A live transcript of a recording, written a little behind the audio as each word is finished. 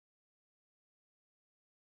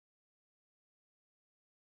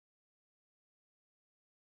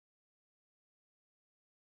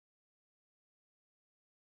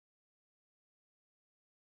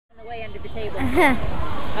Away under the table.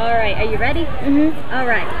 All right, are you ready? Mm-hmm. All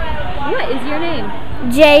right. What is your name?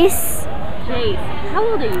 Jace. Jace. How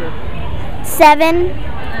old are you? 7.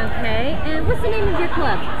 Okay. And what's the name of your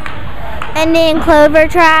club? Indian Clover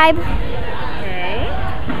Tribe. Okay.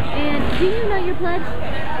 And do you know your pledge?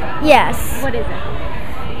 Yes. What is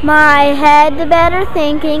it? My head to better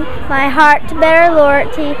thinking, my heart to better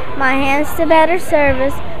loyalty, my hands to better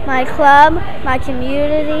service, my club, my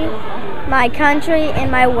community, my country, and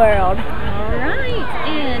my world. All right.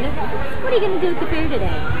 And what are you going to do at the fair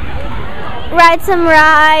today? Ride some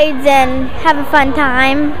rides and have a fun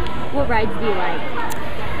time. What rides do you like?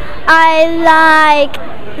 I like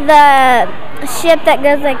the ship that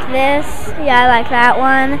goes like this. Yeah, I like that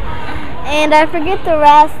one. And I forget the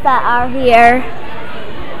rest that are here.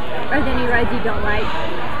 Are there any rides you don't like?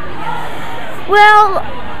 Well,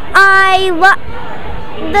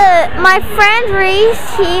 my friend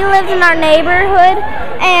Reese, he lives in our neighborhood,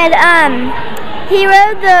 and he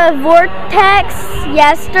rode the Vortex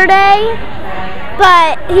yesterday,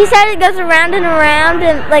 but he said it goes around and around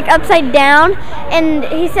and like upside down, and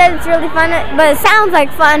he said it's really fun, but it sounds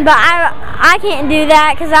like fun, but I can't do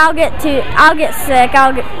that because I'll get sick.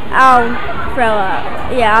 I'll throw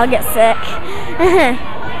up. Yeah, I'll get sick.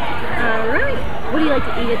 All right. What do you like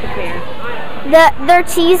to eat at the fair? Their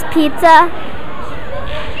cheese pizza.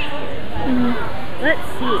 Let's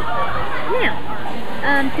see. Now,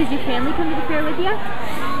 does your family come to the fair with you?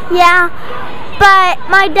 Yeah, but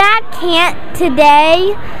my dad can't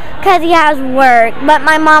today because he has work, but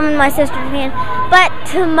my mom and my sister can. But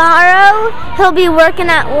tomorrow he'll be working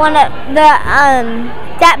at one of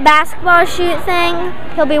that basketball shoot thing.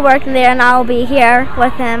 He'll be working there and I'll be here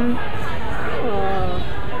with him.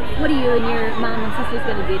 What are you and your mom and sisters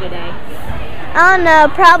going to do today? I don't know,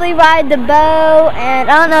 probably ride the boat and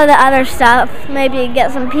I don't know the other stuff. Maybe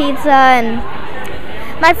get some pizza, and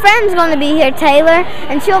my friend's going to be here, Taylor,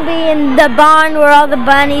 and she'll be in the barn where all the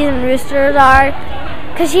bunnies and roosters are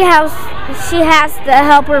because she has to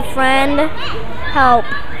help her friend help.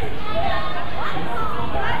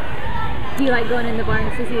 Do you like going in the barn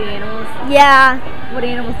to see the animals? Yeah. What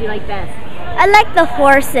animals do you like best? I like the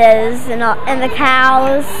horses and the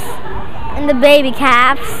cows. And the baby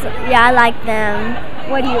calves, yeah, I like them.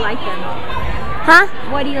 Why do you like them? Huh?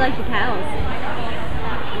 Why do you like the cows?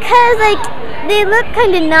 Cause like they look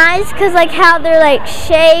kind of nice, cause like how they're like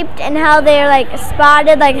shaped and how they're like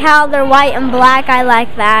spotted, like how they're white and black. I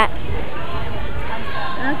like that.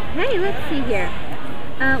 Okay, let's see here.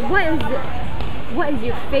 What is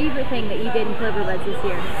your favorite thing that you did in Clover Buds this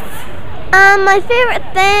year? My favorite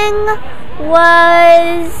thing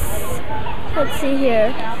was, let's see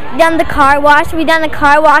here. Done the car wash. We done the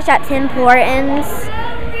car wash at Tim Hortons.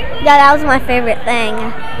 Yeah, that was my favorite thing.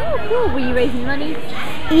 Oh, cool. Were you raising money?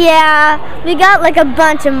 Yeah, we got like a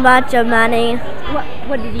bunch of money.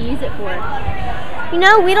 What did you use it for? You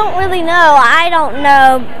know, we don't really know. I don't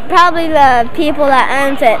know. Probably the people that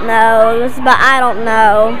owns it knows, but I don't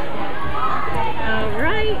know. All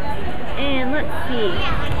right. And let's see.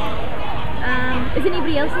 Is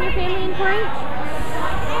anybody else in your family in 4-H?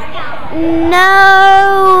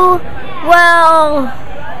 No, well,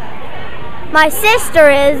 my sister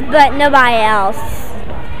is, but nobody else.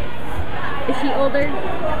 Is she older?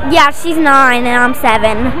 Yeah, she's 9 and I'm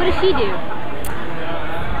 7. What does she do?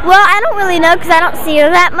 Well, I don't really know because I don't see her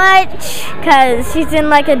that much because she's in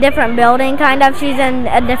like a different building, kind of. She's in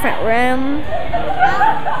a different room.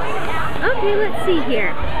 Okay, let's see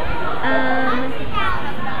here.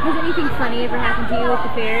 Has anything funny ever happened to you at the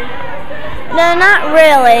fair? No, not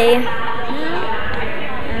really.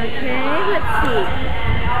 Okay, let's see.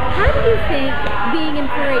 How do you think being in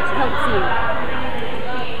 4-H helps you?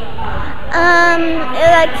 It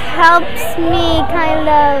like helps me kind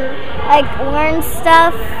of like learn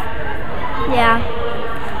stuff. Yeah.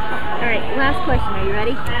 Alright, last question. Are you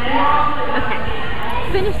ready? Okay.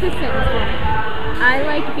 Finish this sentence for me. I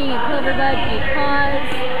like being a Clover Bud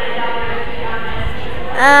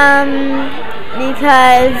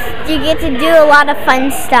because you get to do a lot of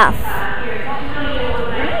fun stuff.